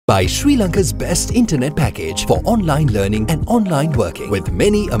Buy Sri Lanka's best internet package for online learning and online working with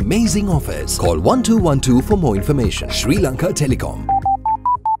many amazing offers. Call 1212 for more information. Sri Lanka Telecom.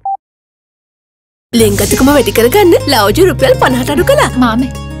 ලෙන්ගතුකම වැඩි කරගන්න ලව්ජු රුපියල් 50ට අඩු කළා. මාමේ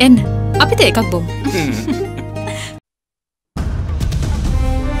එන්න අපිට එකක් බොමු.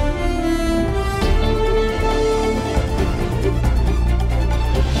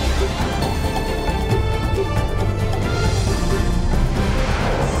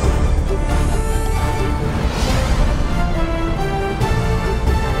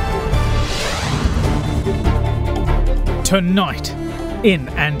 Tonight, in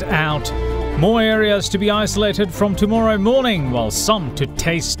and out. More areas to be isolated from tomorrow morning, while some to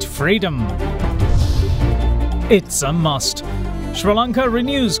taste freedom. It's a must. Sri Lanka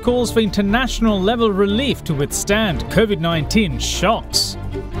renews calls for international level relief to withstand COVID-19 shocks.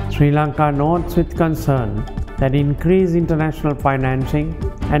 Sri Lanka notes with concern that increased international financing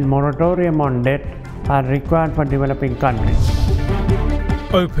and moratorium on debt are required for developing countries.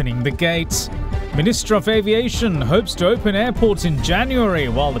 Opening the gates. Minister of Aviation hopes to open airports in January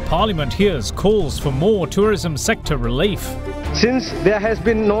while the Parliament hears calls for more tourism sector relief. Since there has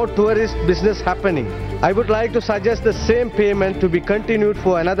been no tourist business happening, I would like to suggest the same payment to be continued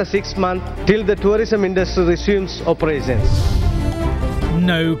for another 6 months till the tourism industry resumes operations.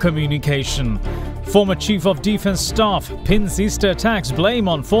 No communication. Former Chief of Defence Staff pins Easter attacks blame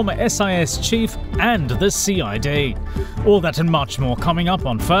on former SIS Chief and the CID. All that and much more coming up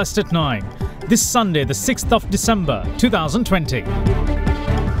on First at 9. This Sunday, the 6th of December, 2020.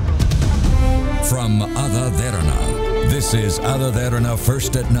 From AdaDerana, this is AdaDerana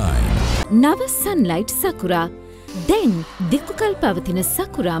First at 9. Nava Sunlight Sakura. Then Dikukal Pavatina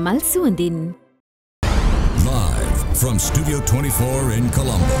Sakura Mal Suandin. Live from Studio 24 in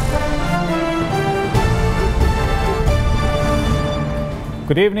Colombo.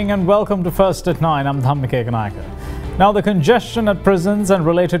 Good evening and welcome to First at 9. I'm Dhammike Kanayaka. Now, the congestion at prisons and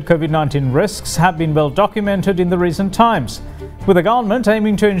related COVID-19 risks have been well documented in the recent times, with the government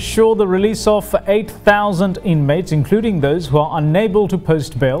aiming to ensure the release of 8,000 inmates, including those who are unable to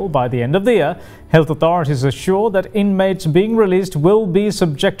post bail by the end of the year. Health authorities assure that inmates being released will be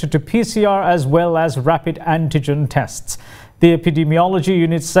subjected to PCR as well as rapid antigen tests. The epidemiology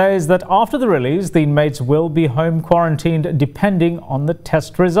unit says that after the release, the inmates will be home quarantined depending on the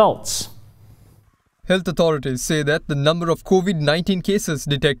test results. Health authorities say that the number of COVID-19 cases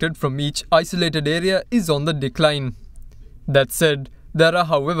detected from each isolated area is on the decline. That said, there are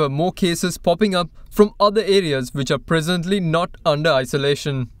however more cases popping up from other areas which are presently not under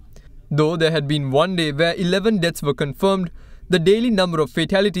isolation. Though there had been one day where 11 deaths were confirmed, the daily number of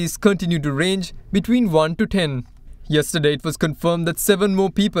fatalities continue to range between 1 to 10. Yesterday it was confirmed that 7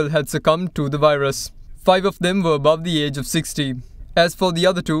 more people had succumbed to the virus. 5 of them were above the age of 60. As for the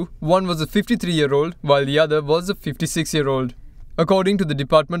other 2, one was a 53-year-old while the other was a 56-year-old. According to the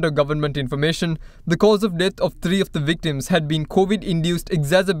Department of Government Information, the cause of death of 3 of the victims had been COVID-induced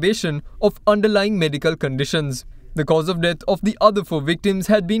exacerbation of underlying medical conditions. The cause of death of the other 4 victims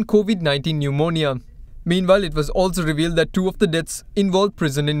had been COVID-19 pneumonia. Meanwhile, it was also revealed that 2 of the deaths involved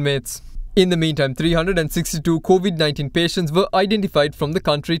prison inmates. In the meantime, 362 COVID-19 patients were identified from the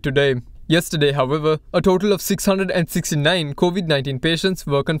country today. Yesterday, however, a total of 669 COVID-19 patients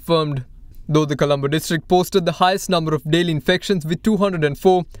were confirmed. Though the Colombo district posted the highest number of daily infections with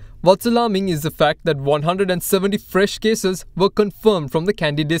 204, what's alarming is the fact that 170 fresh cases were confirmed from the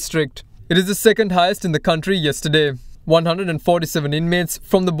Kandy district. It is the second highest in the country yesterday. 147 inmates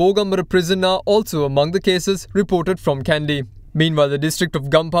from the Bogambara prison are also among the cases reported from Kandy. Meanwhile, the district of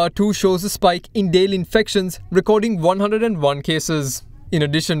Gampha too shows a spike in daily infections, recording 101 cases. In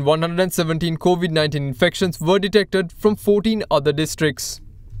addition, 117 COVID-19 infections were detected from 14 other districts.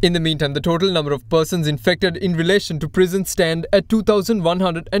 In the meantime, the total number of persons infected in relation to prisons stand at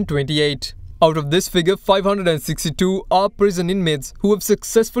 2,128. Out of this figure, 562 are prison inmates who have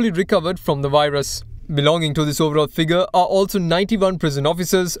successfully recovered from the virus. Belonging to this overall figure are also 91 prison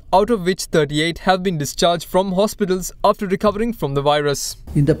officers, out of which 38 have been discharged from hospitals after recovering from the virus.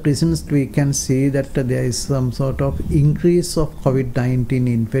 In the prisons, we can see that there is some sort of increase of COVID-19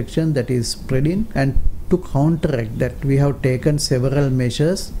 infection that is spreading, and to counteract that, we have taken several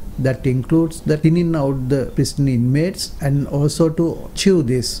measures that includes the thinning out the prison inmates and also to achieve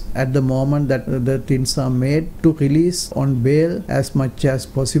this at the moment that the thins are made to release on bail as much as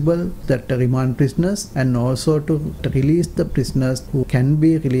possible that remand prisoners, and also to release the prisoners who can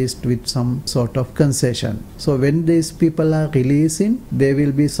be released with some sort of concession. So when these people are releasing, they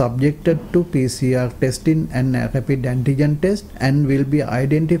will be subjected to PCR testing and a rapid antigen test, and will be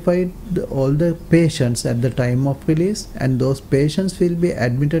identified all the patients at the time of release, and those patients will be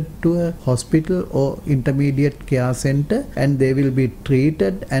admitted admitted to a hospital or intermediate care center, and they will be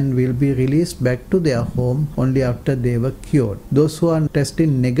treated and will be released back to their home only after they were cured. Those who are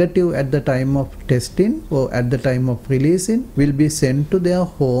testing negative at the time of testing or at the time of releasing will be sent to their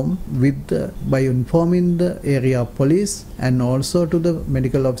home by informing the area police and also to the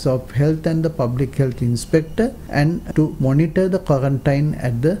medical officer of health and the public health inspector, and to monitor the quarantine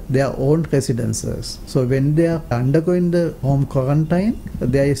at their own residences. So when they are undergoing the home quarantine,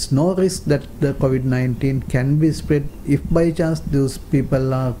 there is no risk that the COVID-19 can be spread if by chance those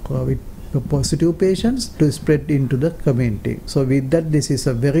people are COVID positive patients to spread into the community. So with that, this is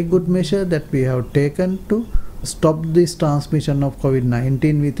a very good measure that we have taken to stop this transmission of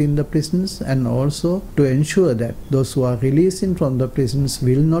COVID-19 within the prisons, and also to ensure that those who are releasing from the prisons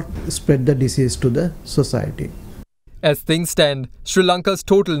will not spread the disease to the society. As things stand, Sri Lanka's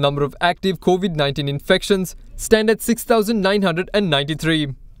total number of active COVID-19 infections stand at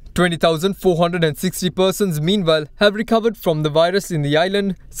 6,993. 20,460 persons meanwhile have recovered from the virus in the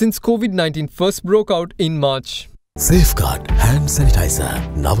island since COVID-19 first broke out in March. Safeguard hand sanitizer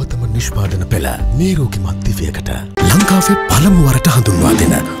නවතම නිෂ්පාදන පෙළ නීරෝගිමත් දිවියකට ලංකාවේ පළමු වරට හඳුන්වා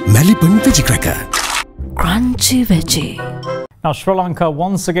දෙන Maliban වෙජි cracker Crunchy veggie. Now, Sri Lanka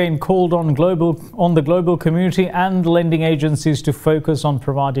once again called on the global community and lending agencies to focus on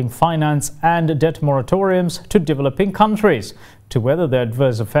providing finance and debt moratoriums to developing countries to weather the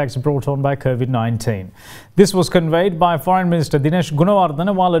adverse effects brought on by COVID-19. This was conveyed by Foreign Minister Dinesh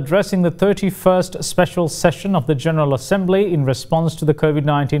Gunawardena while addressing the 31st special session of the General Assembly in response to the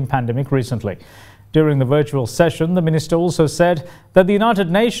COVID-19 pandemic recently. During the virtual session, the minister also said that the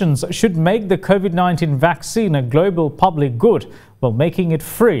United Nations should make the COVID-19 vaccine a global public good while making it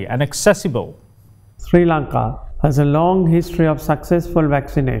free and accessible. Sri Lanka has a long history of successful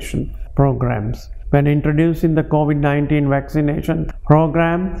vaccination programs. When introducing the COVID-19 vaccination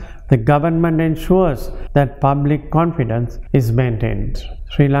program, the government ensures that public confidence is maintained.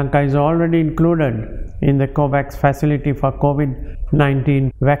 Sri Lanka is already included in the COVAX facility for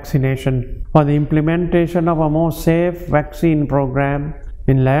COVID-19 vaccination for the implementation of a more safe vaccine program.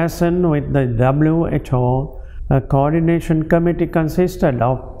 In liaison with the WHO, a coordination committee consisted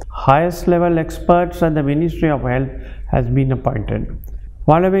of highest level experts at the Ministry of Health has been appointed.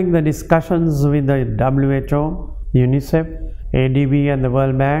 Following the discussions with the WHO, UNICEF, ADB and the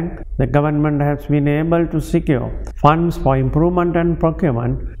World Bank, the government has been able to secure funds for improvement and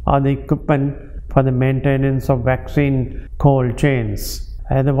procurement of the equipment for the maintenance of vaccine cold chains.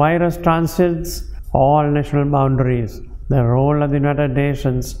 As the virus transcends all national boundaries, the role of the United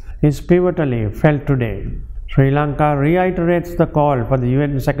Nations is pivotally felt today. Sri Lanka reiterates the call for the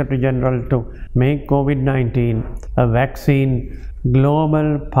UN Secretary General to make COVID-19 a vaccine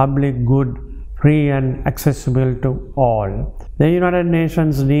global public good, free and accessible to all. The United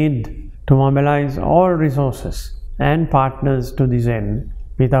Nations need to mobilize all resources and partners to this end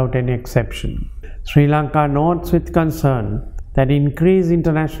without any exception. Sri Lanka notes with concern that increased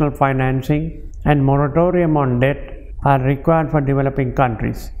international financing and moratorium on debt are required for developing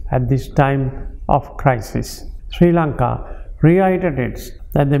countries at this time of crisis. Sri Lanka reiterates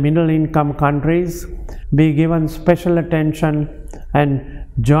that the middle-income countries be given special attention, and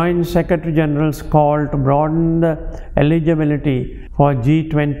Joint Secretary General's call to broaden the eligibility for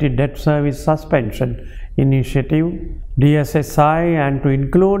G20 debt service suspension initiative, DSSI, and to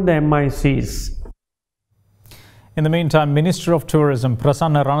include the MICs. In the meantime, Minister of Tourism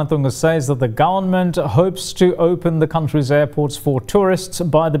Prasanna Ranatunga says that the government hopes to open the country's airports for tourists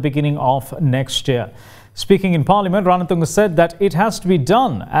by the beginning of next year. Speaking in Parliament, Ranatunga said that it has to be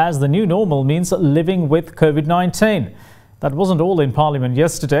done as the new normal means living with COVID-19. That wasn't all in Parliament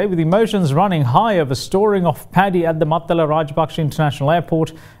yesterday, with emotions running high over storing of paddy at the Mattala Rajapaksa International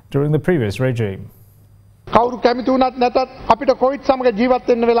Airport during the previous regime. කවුරු කැමති වුණත් නැතත් අපිට Covid සමග ජීවත්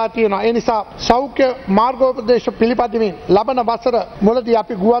වෙන්න වෙලා තියෙනවා. ඒ නිසා සෞඛ්‍ය මාර්ගෝපදේශ පිළිපදිමින් ලබන වසර මුලදී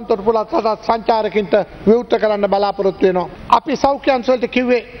අපි ගුවන් තොටුපළත් සංචාරකින්ට විවෘත කරන්න බලාපොරොත්තු වෙනවා. අපි සෞඛ්‍ය අංශවලට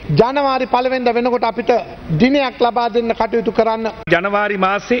කිව්වේ ජනවාරි 1 වෙනිදා වෙනකොට අපිට දිනයක් ලබා දෙන්න කටයුතු කරන්න. ජනවාරි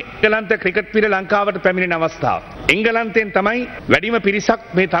මාසේ එංගලන්ත ක්‍රිකට් පිර ලංකාවට පැමිණෙන අවස්ථාව. එංගලන්තෙන් තමයි වැඩිම පිරිසක්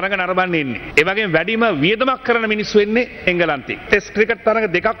මේ තරඟ නරඹන්න එන්නේ. ඒ වගේම වැඩිම වියදමක් කරන මිනිස්සු එන්නේ එංගලන්තේ. ටෙස්ට් ක්‍රිකට්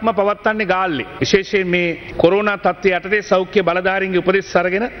තරඟ දෙකක්ම පවත්වන්නේ ගාල්ලේ. විශේෂයෙන් මේ කොරෝනා තත්ත්වය යටතේ සෞඛ්‍ය බලධාරීන්ගේ උපදෙස්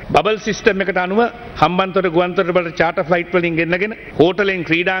අරගෙන බබල් සිස්ටම් එකට අනුව හම්බන්තොට ගුවන්තොටුපළට චාටර් ෆ්ලයිට් වලින් ගෙන්නගෙන හෝටලෙන්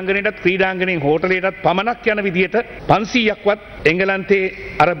ක්‍රීඩාංගණයටත් ක්‍රීඩාංගණයෙන් හෝටලයටත් පමණක් යන විදියට 500ක්වත් එංගලන්තේ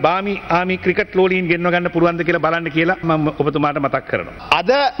අර බාමි ආමි ක්‍රිකට් ලෝලීන් ගෙන්ව ගන්න පුළුවන්ද කියලා බලන්න කියලා මම ඔබතුමාට මතක් කරනවා.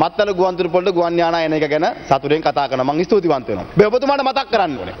 අද මත්තල ගුවන්තොටුපළට ගුවන් යානා එන එක ගැන සතුටෙන් කතා කරනවා. මම ස්තුතිවන්ත වෙනවා. මේ ඔබතුමාට මතක්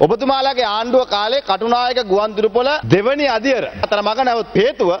කරන්න ඕනේ. ඔබතුමාලාගේ ආණ්ඩුව කාලේ කටුනායක ගුවන්තොටුපළ දෙවනි අදියර අතරමඟ නැවත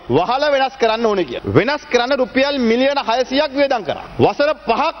හේතුව වහල වෙනස් කරන්න ඕනේ කියලා. වෙනස් කරන්න රුපියල් මිලියන 600ක් වියදම් කරා. වසර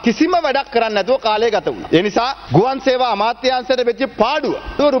 5ක් කිසිම වැඩක් කරන්න නැතුව කාලය ගත වුණා. ඒ නිසා ගුවන් සේවා අමාත්‍යාංශයට වෙච්ච පාඩුව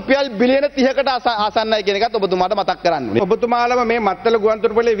රුපියල් බිලියන 30කට ආසන්නයි කියන එකත් ඔබතුමාට මතක් කරන්න ඕනේ. ඔබතුමාලම මේ මත්තල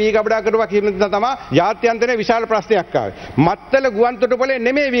ගුවන්තොටුපළේ වී ගබඩා කරුවා කියන නිසා තමයි ජාත්‍යන්තරයේ විශාල ප්‍රශ්නයක් ආවේ. මත්තල ගුවන්තොටුපළේ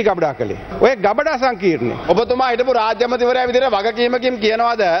නෙමෙයි වී ගබඩා කළේ. ඔය ගබඩා සංකීර්ණය. ඔබතුමා හිටපු රාජ්‍ය අමාත්‍යවරයා විදිහට වගකීමකින්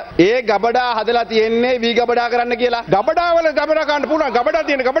කියනවාද ඒ ගබඩා හදලා තියෙන්නේ වී ගබඩා කරන්න කියලා? ගබඩාවල ගබඩා ගන්න පුළුවන්. ගබඩා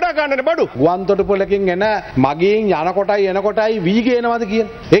තියෙන ගබඩා ගන්නනේ බඩු. ගුවන්තොටුපළකින් එන මගින් යනකොටයි එනකොටයි වී ගේනවාද කියන්නේ?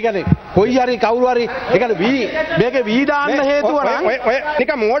 ඒ කියන්නේ කොයි හරි කවුරු හරි ඒ කියන්නේ වී මේකේ වී දාන්න හේතුව නම් ඔය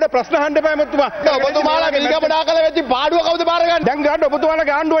නිකන් මෝඩ ප්‍රශ්න අහන්න එපා මුතුමා. ඔබතුමාලා වී ගබඩා කළ වෙච්ච පාඩුව කවුද බාර ගන්නේ? දැන් ගන්න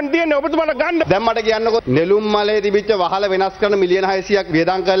ඔබතුමාලා ආණ්ඩුවෙන් තියෙන්නේ ඔබතුමාලා ගන්න. දැන් මට කියන්නකො නෙළුම් මලේ තිබිච්ච වහල වෙනස් කරන මිලියන 600ක්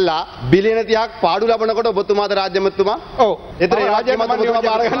වියදම් කළා බිලියන 30ක් පාඩු ලබනකොට ඔබතුමාද රාජ්‍ය අමාත්‍යතුමා? ඔව්. ඒතර ඒ රාජ්‍ය අමාත්‍යතුමා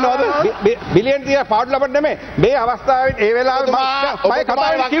බාර ගන්නවද? බිලියන 30ක් පාඩු ලබන්න නෙමෙයි. මේ අවස්ථාවේ ඒ වෙලාවේ මම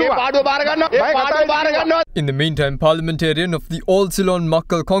කතාවේ කිව්වා පාඩුව බාර ගන්නවා. ඒ පාඩුව බාර ගන්නවා. In the meantime, parliamentarian of the All Ceylon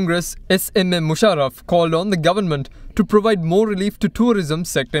Makkal Congress, SMM Musharraf, called on the government to provide more relief to tourism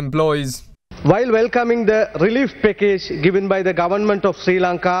sector employees. While welcoming the relief package given by the government of Sri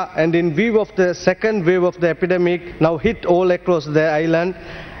Lanka and in view of the second wave of the epidemic now hit all across the island,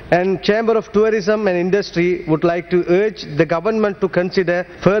 and Chamber of Tourism and Industry would like to urge the government to consider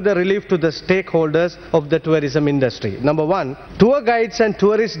further relief to the stakeholders of the tourism industry. Number one, tour guides and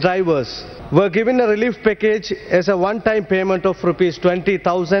tourist drivers were given a relief package as a one-time payment of rupees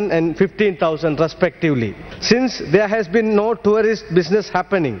 20,000 and 15,000 respectively. Since there has been no tourist business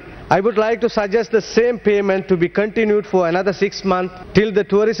happening, I would like to suggest the same payment to be continued for another 6 months till the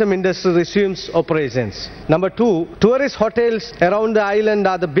tourism industry resumes operations. Number two, tourist hotels around the island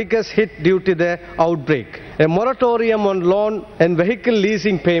are the biggest hit due to the outbreak. A moratorium on loan and vehicle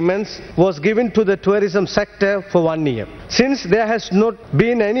leasing payments was given to the tourism sector for 1 year. Since there has not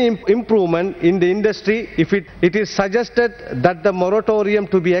been any improvement in the industry, it is suggested that the moratorium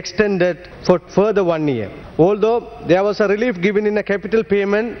to be extended for further 1 year. Although there was a relief given in a capital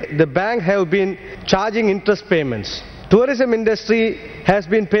payment, the bank have been charging interest payments. Tourism industry has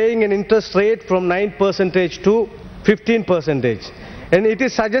been paying an interest rate from 9% to 15%. And it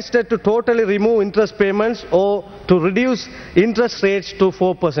is suggested to totally remove interest payments or to reduce interest rates to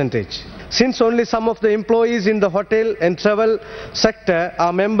 4%. Since only some of the employees in the hotel and travel sector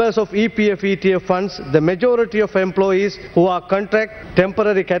are members of EPF ETF funds, the majority of employees who are contract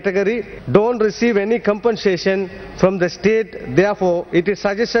temporary category don't receive any compensation from the state. Therefore, it is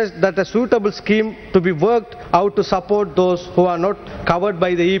suggested that a suitable scheme to be worked out to support those who are not covered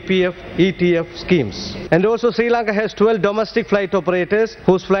by the EPF ETF schemes. And also Sri Lanka has 12 domestic flight operators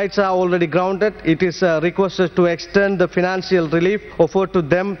whose flights are already grounded. It is requested to extend the financial relief offered to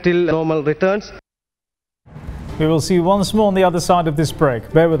them till normal returns. We will see once more on the other side of this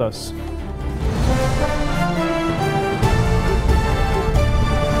break. Bear with us.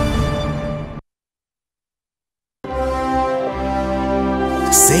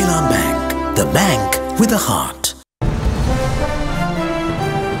 Ceylon Bank, the bank with a heart.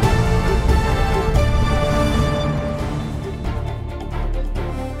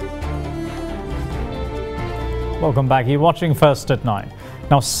 Welcome back. You're watching First at 9.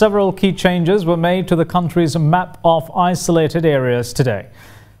 Now, several key changes were made to the country's map of isolated areas today.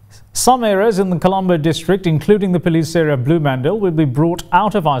 Some areas in the Colombo district, including the police area of Blue Mandel, will be brought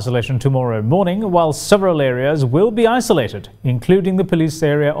out of isolation tomorrow morning, while several areas will be isolated, including the police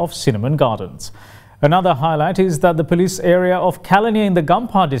area of Cinnamon Gardens. Another highlight is that the police area of Kalania in the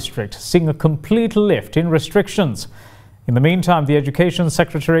Gampar district seeing a complete lift in restrictions. In the meantime, the Education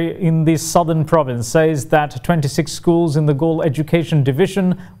Secretary in the southern province says that 26 schools in the Gaul Education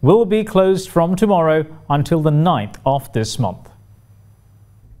Division will be closed from tomorrow until the 9th of this month.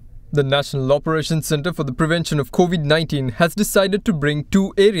 The National Operations Centre for the Prevention of COVID-19 has decided to bring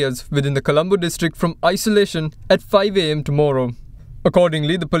 2 areas within the Colombo district from isolation at 5 a.m. tomorrow.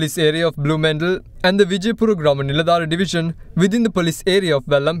 Accordingly, the police area of Blue Mandel and the Vijaypura Grama Niladara division within the police area of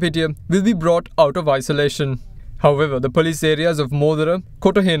Vallampetiya will be brought out of isolation. However, the police areas of Modara,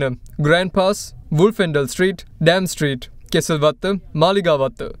 Kotahena, Grand Pass, Wolfendal Street, Dam Street, Kesalvatta,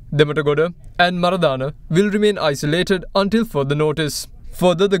 Maligavatta, Dematagoda and Maradana will remain isolated until further notice.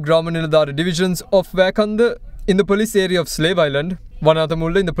 Further, the Grama divisions of Vakanda in the police area of Slave Island,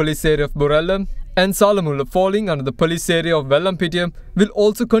 Vanathamulla in the police area of Borella, and Salamulla falling under the police area of Vellampitiya will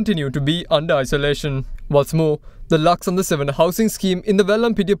also continue to be under isolation. What's more, the Lux on the 7 housing scheme in the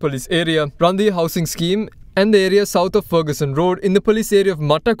Vellampitiya police area, Randhiya housing scheme and the area south of Ferguson Road in the police area of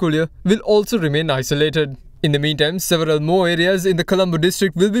Mattakulya will also remain isolated. In the meantime, several more areas in the Colombo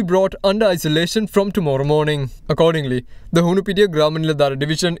district will be brought under isolation from tomorrow morning. Accordingly, the Hunupitiya Grama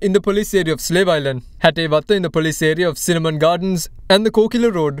division in the police area of Slave Island, Hattewatta in the police area of Cinnamon Gardens and the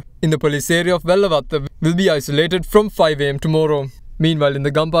Kokila Road in the police area of Vellavatta will be isolated from 5 am tomorrow. Meanwhile, in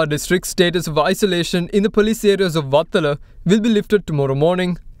the Gampar district, status of isolation in the police areas of Vattala will be lifted tomorrow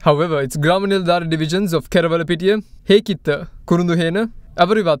morning. However, its Grama divisions of Keravalapitiya, Hekitta, Kurunduhena,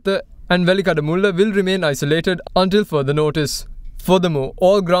 Avarivatta and Velikadamulla will remain isolated until further notice. Furthermore,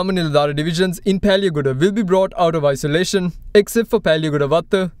 all Grama divisions in Palyaguda will be brought out of isolation except for Palyaguda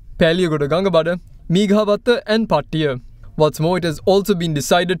Vatta, Palyaguda Gangabada, Meghavatta and Pattiya. What's more, it has also been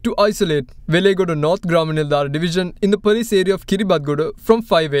decided to isolate Velagoda North Grama division in the police area of Kiribadgoda from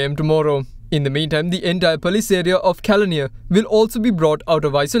 5 am tomorrow. In the meantime, the entire police area of Kalaniya will also be brought out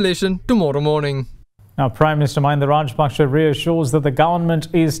of isolation tomorrow morning. Now, Prime Minister Mahinda Rajapaksa reassures that the government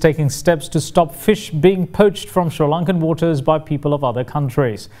is taking steps to stop fish being poached from Sri Lankan waters by people of other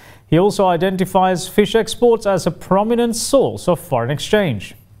countries. He also identifies fish exports as a prominent source of foreign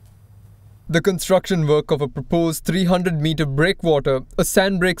exchange. The construction work of a proposed 300-metre breakwater, a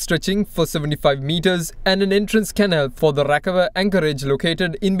sand break stretching for 75 metres and an entrance canal for the Rakava anchorage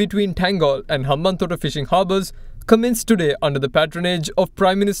located in between Tangol and Hambantota fishing harbours commenced today under the patronage of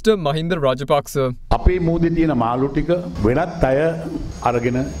Prime Minister Mahinda Rajapaksa. අපේ මූදේ තියෙන මාළු ටික වෙනත් අය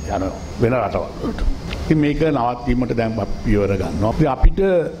අරගෙන යන වෙන රටවල් වලට. ඉතින් මේක නවත්වීමට දැන් පියවර ගන්නවා. ඉතින් අපිට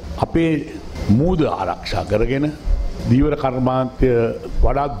අපේ මූද ආරක්ෂා කරගෙන දීවර කර්මාන්තය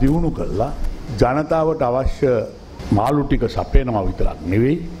වඩා දියුණු කරලා ජනතාවට අවශ්‍ය මාළු ටික සපයනවා විතරක්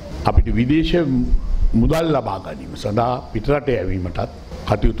නෙවෙයි අපිට විදේශ මුදල් ලබා ගැනීම සඳහා පිටරට යැවීමටත්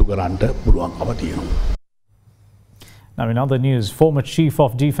කටයුතු කරන්නට පුළුවන්කම තියෙනවා. Now, in other news, former Chief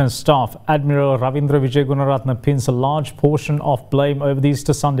of Defence Staff Admiral Ravindra Vijay Gunaratne pins a large portion of blame over the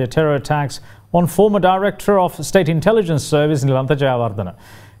Easter Sunday terror attacks on former Director of State Intelligence Service Nilantha Jayawardena.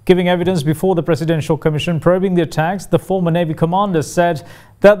 Giving evidence before the Presidential Commission probing the attacks, the former Navy commander said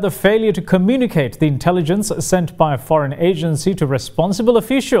that the failure to communicate the intelligence sent by a foreign agency to responsible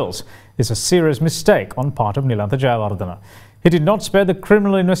officials is a serious mistake on part of Nilantha Jayawardena. He did not spare the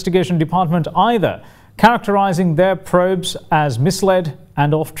Criminal Investigation Department either, characterizing their probes as misled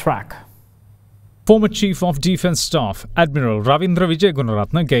and off track. Former Chief of Defence Staff Admiral Ravindra Vijay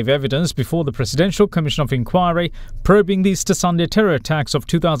Gunaratne gave evidence before the Presidential Commission of Inquiry probing the Easter Sunday terror attacks of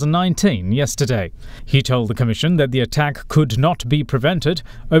 2019 yesterday. He told the Commission that the attack could not be prevented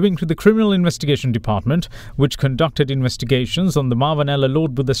owing to the Criminal Investigation Department, which conducted investigations on the Mavanella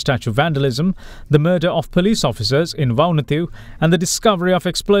Lord Buddha statue vandalism, the murder of police officers in Vaunathu and the discovery of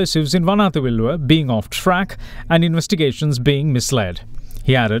explosives in Vanathavilluwa being off track and investigations being misled.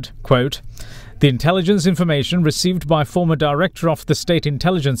 He added, quote, "The intelligence information received by former Director of the State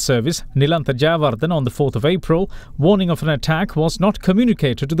Intelligence Service, Nilantha Jayawardena, on the 4th of April, warning of an attack was not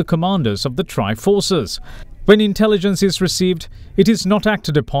communicated to the commanders of the tri-forces. When intelligence is received, it is not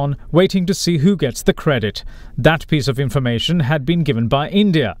acted upon, waiting to see who gets the credit. That piece of information had been given by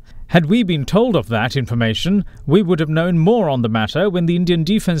India. Had we been told of that information, we would have known more on the matter when the Indian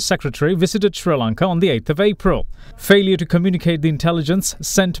Defence Secretary visited Sri Lanka on the 8th of April. Failure to communicate the intelligence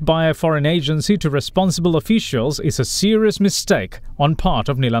sent by a foreign agency to responsible officials is a serious mistake on part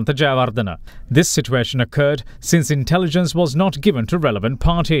of Nilantha Jayawardena. This situation occurred since intelligence was not given to relevant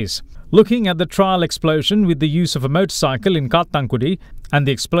parties. Looking at the trial explosion with the use of a motorcycle in Kattankudi and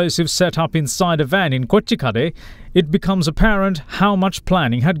the explosives set up inside a van in Kochikade, it becomes apparent how much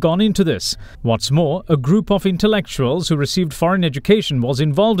planning had gone into this. What's more, a group of intellectuals who received foreign education was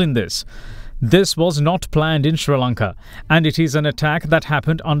involved in this. This was not planned in Sri Lanka, and it is an attack that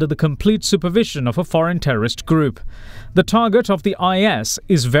happened under the complete supervision of a foreign terrorist group. The target of the IS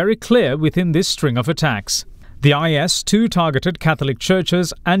is very clear within this string of attacks. The IS too targeted Catholic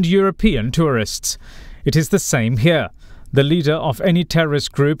churches and European tourists. It is the same here. The leader of any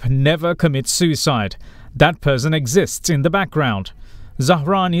terrorist group never commits suicide. That person exists in the background.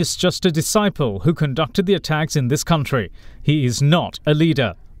 Zahran is just a disciple who conducted the attacks in this country. He is not a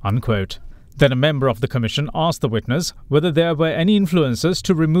leader." Unquote. Then a member of the commission asked the witness whether there were any influences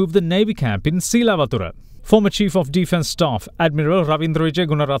to remove the Navy camp in Silavatura. Former Chief of Defence Staff Admiral Ravindra Vijay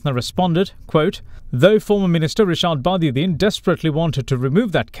Gunaratne responded, quote, "Though former Minister Rishad Badidin desperately wanted to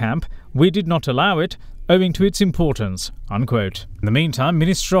remove that camp, we did not allow it owing to its importance, unquote. In the meantime,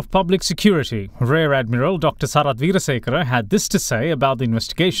 Minister of Public Security, Rear Admiral Dr. Sarath Weerasekara had this to say about the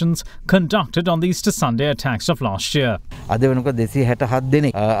investigations conducted on the Easter Sunday attacks of last year. අද වෙනකොට 267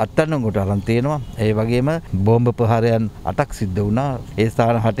 දෙනෙක් අත්අඩංගුවට අරන් තියෙනවා. ඒ වගේම බෝම්බ ප්‍රහාරයන් 8ක් සිද්ධ වුණා. ඒ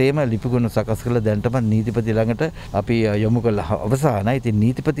ස්ථාන 8ේම ලිපිගුණ සකස් කරලා දැන්ටම නීතිපති ළඟට අපි යොමු කළ අවසానයි. ඉතින්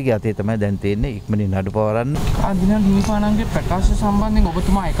නීතිපතිගේ අතේ තමයි දැන් තියෙන්නේ ඉක්මනින් නඩු පවරන්න. ආදිනල් හිමිපාණන්ගේ ප්‍රකාශ සම්බන්ධයෙන්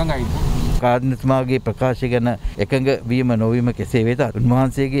ඔබතුමා එකඟයිද? කාර්යතුමාගේ ප්‍රකාශය ගැන එකඟ වීම නොවීම කෙසේ වෙතත්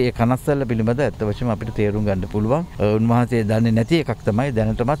උන්වහන්සේගේ ඒ කනස්සල්ල පිළිබඳ ඇත්ත වශයෙන්ම අපිට තේරුම් ගන්න පුළුවන්. උන්වහන්සේ දන්නේ නැති එකක් තමයි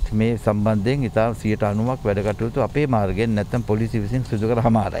දැනටමත් මේ සම්බන්ධයෙන් ඉතා 90%ක් වැඩ කටයුතු අපේ මාර්ගයෙන් නැත්නම් පොලිසිය විසින් සිදු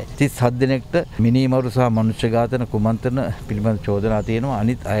කරමාරයි. 37 දෙනෙක්ට මිනීමරු සහ මනුෂ්‍ය ඝාතන කුමන්ත්‍රණ පිළිබඳ චෝදනා තියෙනවා.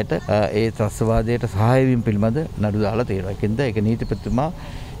 අනිත් අයට ඒ ත්‍රස්තවාදයට සහාය වීම පිළිබඳ නඩු දාලා තියෙනවා. ඒකෙන්ද ඒක නීතිපතිතුමා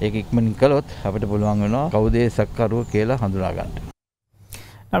ඒක ඉක්මනින් කළොත් අපිට පුළුවන් වෙනවා කවුද ඒ සැකකරුව කියලා හඳුනා ගන්න.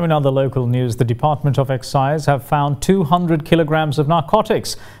 Now in other local news, the Department of Excise have found 200 kilograms of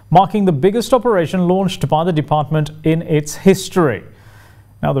narcotics, marking the biggest operation launched by the department in its history.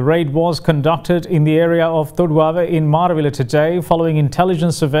 Now the raid was conducted in the area of Todwava in Maravilla today following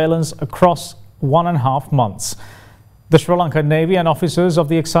intelligence surveillance across 1.5 months. The Sri Lankan Navy and officers of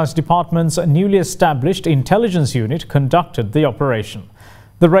the Excise Department's newly established intelligence unit conducted the operation.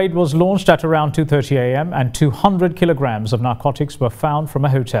 The raid was launched at around 2:30 a.m. and 200 kilograms of narcotics were found from a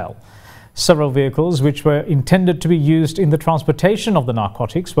hotel. Several vehicles which were intended to be used in the transportation of the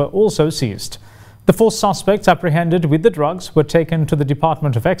narcotics were also seized. The 4 suspects apprehended with the drugs were taken to the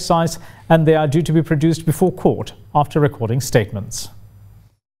Department of Excise and they are due to be produced before court after recording statements.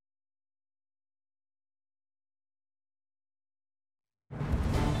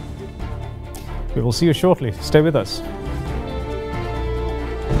 We will see you shortly. Stay with us.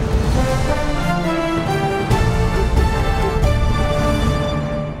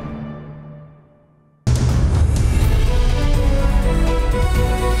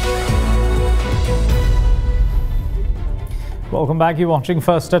 Welcome back. You're watching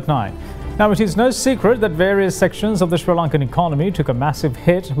First at 9. Now, it is no secret that various sections of the Sri Lankan economy took a massive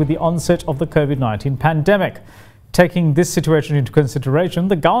hit with the onset of the COVID-19 pandemic. Taking this situation into consideration,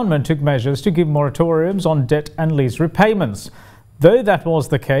 the government took measures to give moratoriums on debt and lease repayments. Though that was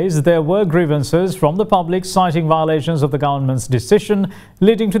the case, there were grievances from the public citing violations of the government's decision,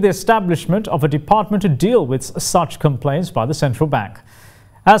 leading to the establishment of a department to deal with such complaints by the central bank.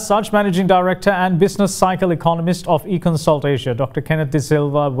 As such, Managing Director and Business Cycle Economist of eConsult Asia, Dr. Kenneth De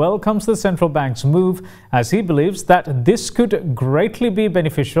Silva, welcomes the central bank's move as he believes that this could greatly be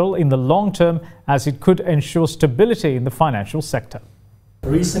beneficial in the long term as it could ensure stability in the financial sector.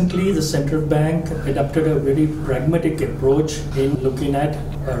 Recently, the central bank adopted a very pragmatic approach in looking at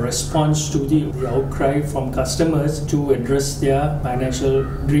a response to the outcry from customers to address their financial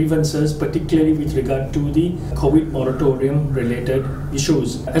grievances, particularly with regard to the COVID moratorium related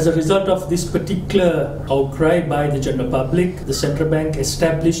issues. As a result of this particular outcry by the general public, the central bank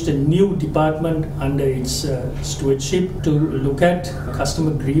established a new department under its stewardship to look at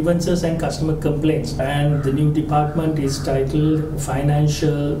customer grievances and customer complaints. And the new department is titled Financial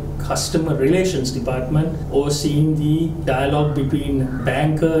Customer Relations Department, overseeing the dialogue between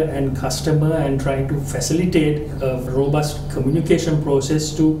banker and customer and trying to facilitate a robust communication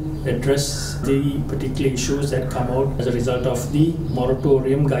process to address the particular issues that come out as a result of the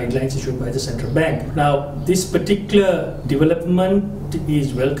moratorium guidelines issued by the central bank. Now, this particular development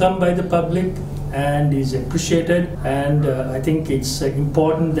is welcomed by the public and is appreciated, and I think it's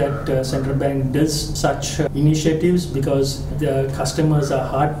important that central bank does such initiatives because the customers are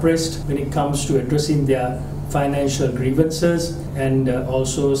hard pressed when it comes to addressing their financial grievances and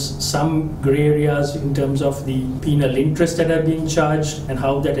also some grey areas in terms of the penal interest that are being charged and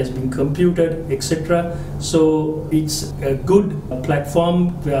how that has been computed, etc. So it's a good platform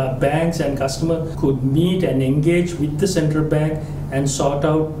where banks and customers could meet and engage with the central bank and sort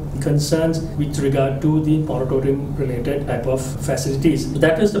out concerns with regard to the moratorium related type of facilities.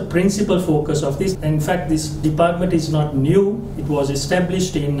 That is the principal focus of this. In fact, this department is not new. It was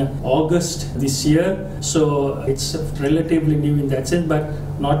established in August this year, so it's relatively new in that sense, but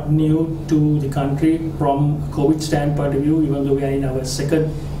not new to the country from COVID standpoint of view, even though we are in our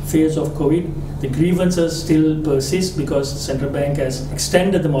second phase of COVID. The grievances still persist because the central bank has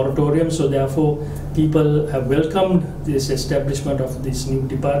extended the moratorium, so therefore people have welcomed this establishment of this new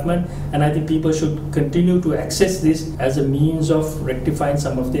department, and I think people should continue to access this as a means of rectifying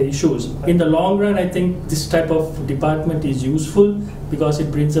some of their issues. In the long run, I think this type of department is useful because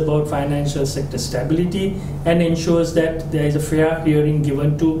it brings about financial sector stability and ensures that there is a fair hearing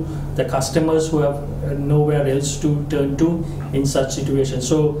given to the customers who have nowhere else to turn to in such situations.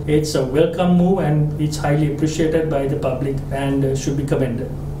 So it's a welcome move and it's highly appreciated by the public and should be commended.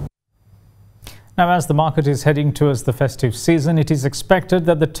 Now, as the market is heading towards the festive season, it is expected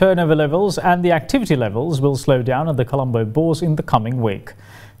that the turnover levels and the activity levels will slow down at the Colombo Bourse in the coming week.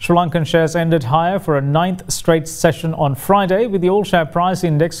 Sri Lankan shares ended higher for a 9th straight session on Friday, with the all-share price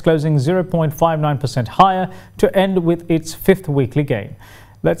index closing 0.59% higher to end with its 5th weekly gain.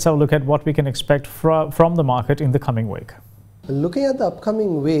 Let's have a look at what we can expect from the market in the coming week. Looking at the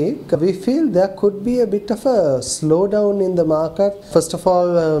upcoming week, we feel there could be a bit of a slowdown in the market. First of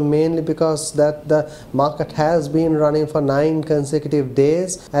all, mainly because that the market has been running for 9 consecutive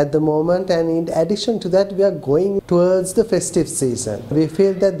days at the moment, and in addition to that, we are going towards the festive season. We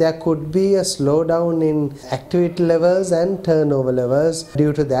feel that there could be a slowdown in activity levels and turnover levels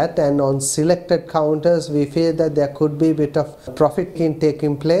due to that, and on selected counters, we feel that there could be a bit of profit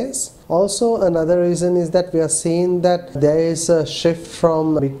taking place. Also, another reason is that we are seeing that there is a shift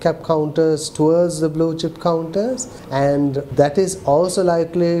from big cap counters towards the blue chip counters, and that is also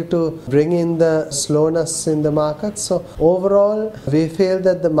likely to bring in the slowness in the market. So overall, we feel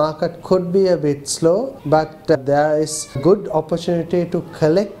that the market could be a bit slow, but there is good opportunity to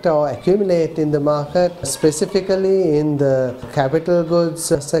collect or accumulate in the market, specifically in the capital goods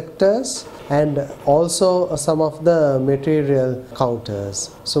sectors and also some of the material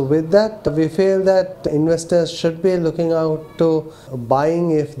counters. So with that, we feel that investors should be looking out to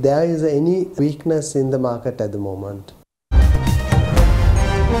buying if there is any weakness in the market at the moment.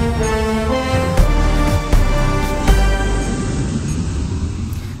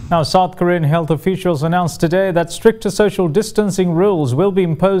 Now, South Korean health officials announced today that stricter social distancing rules will be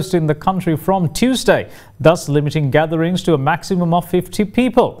imposed in the country from Tuesday, thus limiting gatherings to a maximum of 50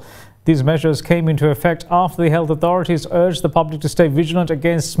 people. These measures came into effect after the health authorities urged the public to stay vigilant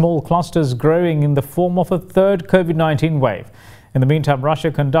against small clusters growing in the form of a third COVID-19 wave. In the meantime, Russia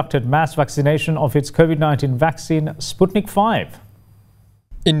conducted mass vaccination of its COVID-19 vaccine Sputnik V.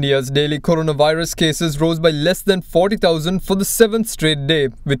 India's daily coronavirus cases rose by less than 40,000 for the 7th straight day,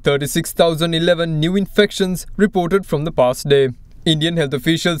 with 36,011 new infections reported from the past day. Indian health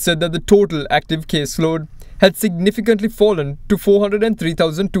officials said that the total active caseload had significantly fallen to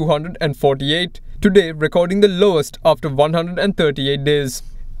 403,248 today, recording the lowest after 138 days.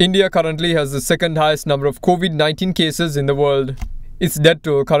 India currently has the second highest number of COVID-19 cases in the world. Its death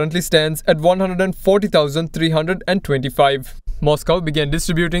toll currently stands at 140,325. Moscow began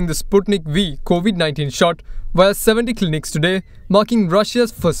distributing the Sputnik V COVID-19 shot via 70 clinics today, marking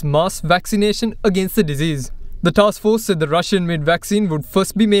Russia's first mass vaccination against the disease. The task force said the Russian-made vaccine would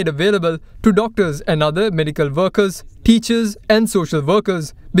first be made available to doctors and other medical workers, teachers and social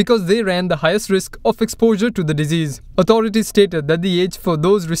workers because they ran the highest risk of exposure to the disease. Authorities stated that the age for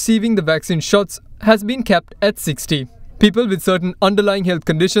those receiving the vaccine shots has been capped at 60. People with certain underlying health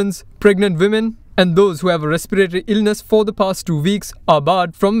conditions, pregnant women, and those who have a respiratory illness for the past 2 weeks are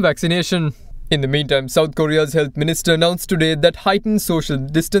barred from vaccination. In the meantime, South Korea's health minister announced today that heightened social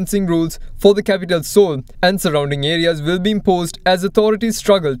distancing rules for the capital Seoul and surrounding areas will be imposed as authorities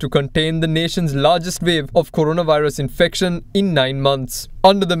struggle to contain the nation's largest wave of coronavirus infection in 9 months.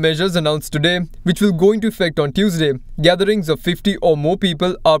 Under the measures announced today, which will go into effect on Tuesday, gatherings of 50 or more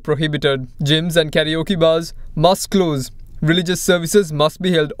people are prohibited. Gyms and karaoke bars must close. Religious services must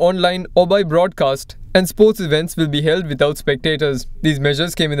be held online or by broadcast, and sports events will be held without spectators. These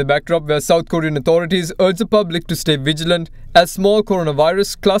measures came in the backdrop where South Korean authorities urged the public to stay vigilant as small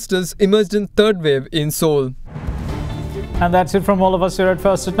coronavirus clusters emerged in third wave in Seoul. And that's it from all of us here at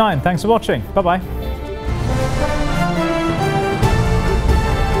First at 9. Thanks for watching. Bye-bye.